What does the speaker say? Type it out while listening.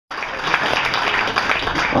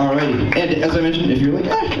Alrighty, and as I mentioned, if you're like,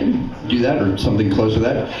 do that or something close to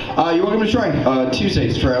that, you're welcome to try.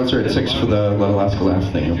 Tuesdays, tryouts are at 6 for the Alaska Laugh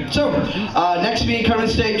thing. So, next being coming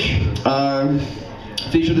to stage,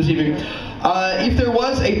 feature this evening. If there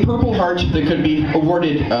was a Purple Heart that could be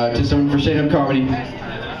awarded to someone for stand-up comedy,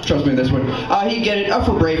 trust me, this one, he'd get it up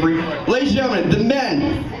for bravery. Ladies and gentlemen, the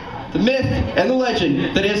man, the myth, and the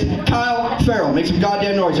legend that is Kyle Ferrell. Make some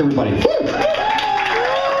goddamn noise, everybody. Woo!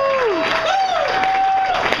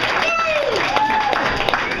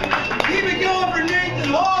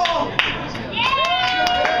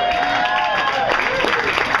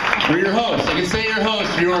 Or your host. I can say your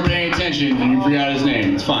host if you weren't paying attention and you forgot his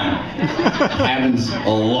name. It's fine. Happens a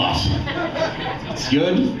lot. It's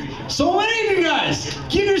good. So many of you guys,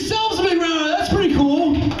 give yourselves a big round. That's pretty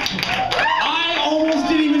cool. I almost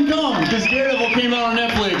didn't even come because Daredevil came out on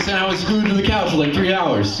Netflix and I was glued to the couch for like 3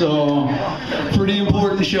 hours. So, pretty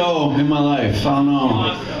important show in my life. I don't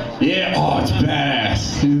know. Yeah, oh, it's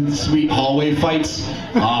badass. Sweet hallway fights.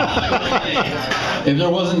 If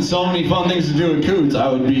there wasn't so many fun things to do at Coots, I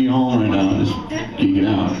would be home right now just geeking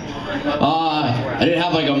out. I did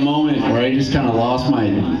have like a moment where I just kind of lost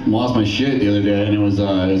my shit the other day, and it was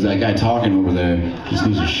that guy talking over there. Just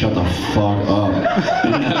needs to shut the fuck up.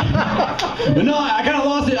 But no, I kind of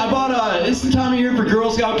lost it. I bought it's the time of year for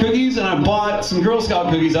Girl Scout cookies, and I bought some Girl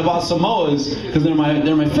Scout cookies. I bought Samoas because they're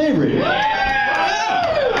my favorite. Yeah.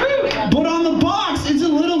 But on the box, it's a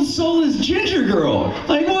little soulless ginger girl.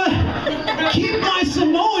 Like what? Keep my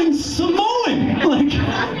Samoans. Like,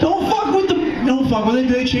 don't fuck with it. Did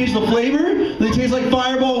they change the flavor? Do they taste like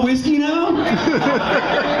Fireball whiskey now?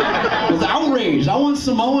 I was outraged. I want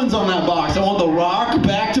Samoans on that box. I want The Rock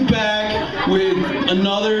back to back with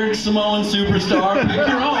another Samoan superstar. Pick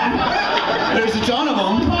your own. There's a ton of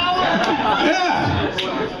them. Yeah.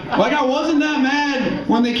 Like, I wasn't that mad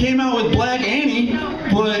when they came out with Black Annie,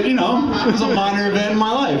 but, you know, it was a minor event in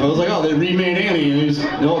my life. I was like, oh, they remade Annie, and it's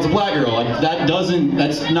a black girl. Like,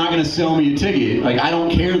 that's not gonna sell me a ticket. Like, I don't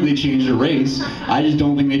care if they changed the race. I just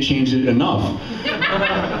don't think they changed it enough.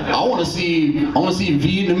 I want to see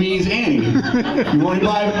Vietnamese Annie. You want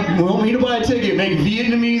me to buy a ticket? Make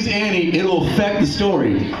Vietnamese Annie. It'll affect the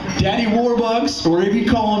story. Daddy Warbucks, or whatever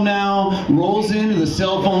you call him now, rolls into the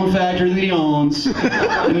cell phone factory that he owns,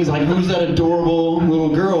 and he's like, "Who's that adorable little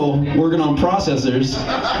girl working on processors?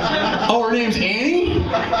 Oh, her name's Annie?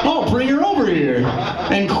 Oh, bring her over here,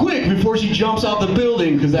 and quick before she jumps out the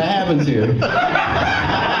building, because that happens here."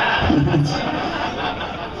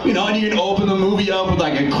 You know, and you can open the movie up with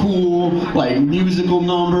like a cool, like, musical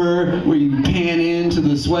number where you pan into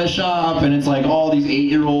the sweatshop and it's like all these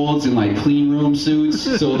 8-year-olds in like clean room suits,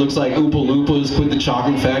 so it looks like Oompa Loompas quit the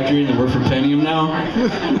chocolate factory and they work for Pentium now.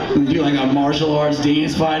 And they do like a martial arts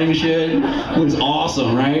dance fighting shit. It looks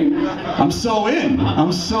awesome, right? I'm so in on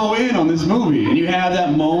this movie. And you have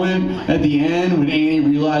that moment at the end when Annie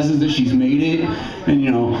realizes that she's made it, and you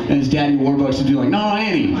know, and his Daddy Warbucks would be like, "No,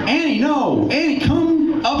 Annie, no, Annie, come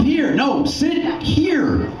up here. No, sit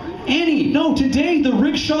here. Annie, no, today the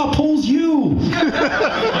rickshaw pulls you."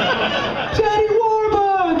 Daddy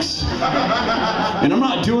Warbucks. And I'm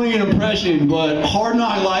not doing an impression, but Hard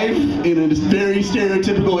Knock Life in a very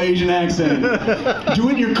stereotypical Asian accent. Do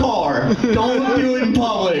it in your car. Don't do it in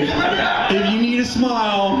public. If you need a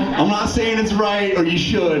smile, I'm not saying it's right or you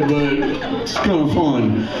should, but it's kind of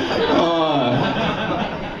fun.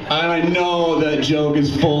 And I know that joke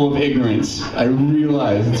is full of ignorance. I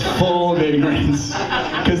realize it's full of ignorance.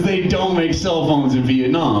 Because they don't make cell phones in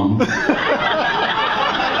Vietnam.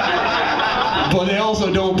 But they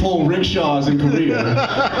also don't pull rickshaws in Korea.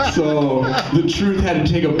 So the truth had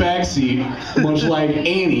to take a backseat, much like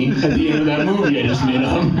Annie at the end of that movie I just made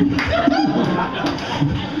up.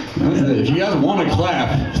 If you guys want to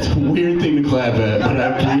clap, it's a weird thing to clap at, but I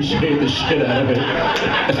appreciate the shit out of it.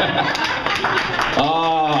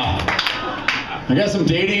 I got some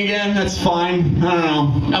dating again, that's fine. I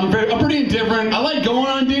don't know. I'm pretty indifferent. I like going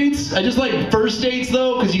on dates. I just like first dates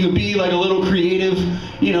though, because you can be like a little creative,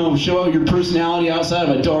 you know, show out your personality outside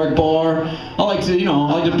of a dark bar. I like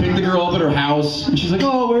to pick the girl up at her house, and she's like,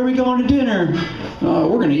 "Oh, where are we going to dinner?"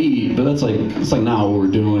 We're gonna eat, but that's like not what we're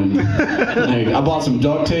doing. Like, I bought some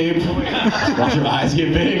duct tape. Watch your eyes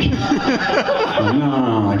get big.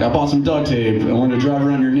 No. Like, I bought some duct tape, and we're gonna drive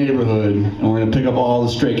around your neighborhood, and we're gonna pick up all the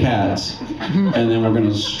stray cats, and then we're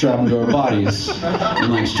gonna strap them to our bodies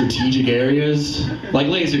in like strategic areas, like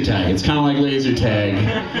laser tag. It's kind of like laser tag,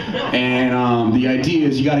 and the idea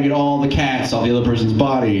is you got to get all the cats off the other person's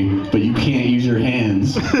body, but you can't use your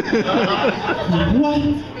hands. What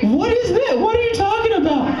is this? What are you talking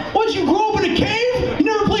about? What, you grew up in a cave? You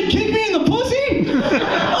never played Kick Me in the Pussy?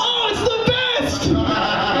 Oh, it's the best!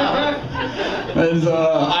 Because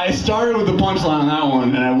I started with the punchline on that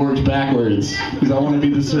one, and I worked backwards. Because I want to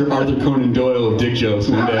be the Sir Arthur Conan Doyle of dick jokes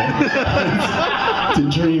one day. It's a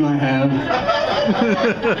dream I have.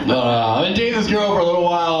 I've been dating this girl for a little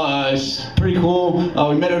while. She's pretty cool.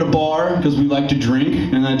 We met at a bar because we like to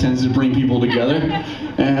drink, and that tends to bring people together.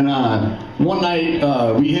 And one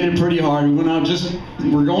night we hit it pretty hard. We went out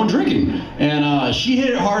we're going drinking. And she hit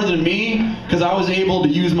it harder than me because I was able to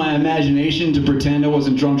use my imagination to pretend I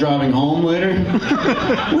wasn't drunk driving home later.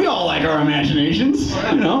 We all like our imaginations,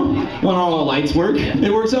 you know, when all the lights work.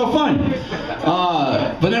 It works out fine.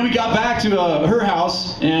 But then we got back to her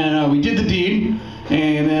house and we did the deed.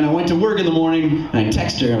 And then I went to work in the morning and I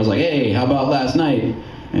texted her. I was like, hey, how about last night?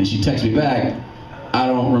 And she texted me back, I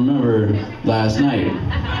don't remember last night.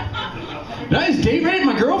 Did I just date rape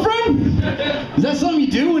my girlfriend? Is that something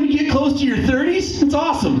you do when you get close to your 30s? It's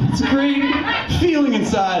awesome. It's a great feeling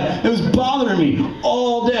inside. It was bothering me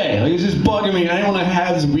all day. Like, it was just bugging me. I didn't want to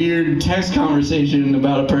have this weird text conversation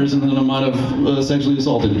about a person that I might have sexually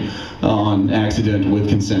assaulted on accident with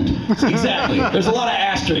consent. Exactly. There's a lot of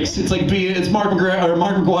asterisks. It's like it's Mark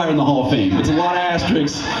McGuire in the Hall of Fame. It's a lot of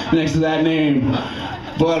asterisks next to that name.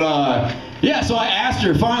 But yeah, so I asked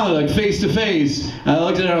her finally, like, face to face. I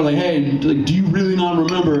looked at her, I was like, hey, like, do you really not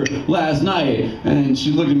remember last night? And she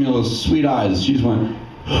looked at me with those sweet eyes. She just went,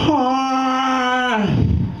 ah.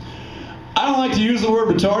 I don't like to use the word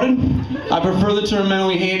retarded. I prefer the term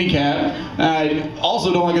mentally handicapped. I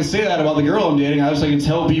also don't like to say that about the girl I'm dating. I just like to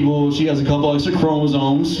tell people she has a couple extra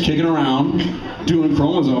chromosomes kicking around, doing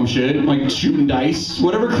chromosome shit, like shooting dice.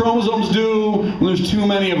 Whatever chromosomes do when there's too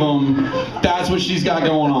many of them, that's what she's got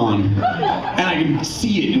going on. And I can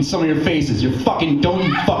see it in some of your faces. Don't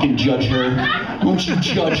you fucking judge her. Don't you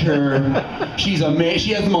judge her. She's amazing.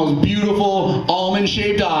 She has the most beautiful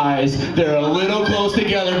almond-shaped eyes. They're a little close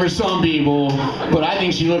together for some people, but I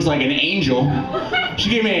think she looks like an angel. She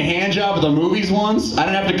gave me a hand job at the movies once. I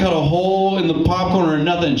didn't have to cut a hole in the popcorn or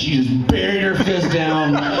nothing. She just buried her fist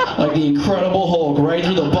down like the Incredible Hulk right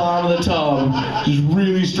through the bottom of the tub. She's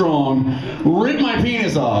really strong. Ripped my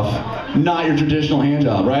penis off. Not your traditional hand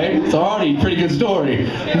job, right? It's already a pretty good story.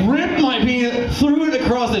 Ripped my penis, threw it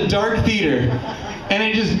across a dark theater.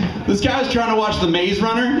 And this guy was trying to watch The Maze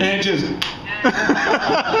Runner, and it just...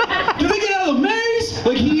 Did they get out of the maze?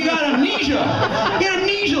 Like, he got amnesia. He had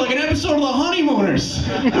amnesia, like an episode of The Honeymooners.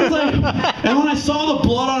 It was like, and when I saw the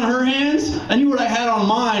blood on her hands, I knew what I had on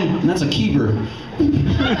mine, and that's a keeper.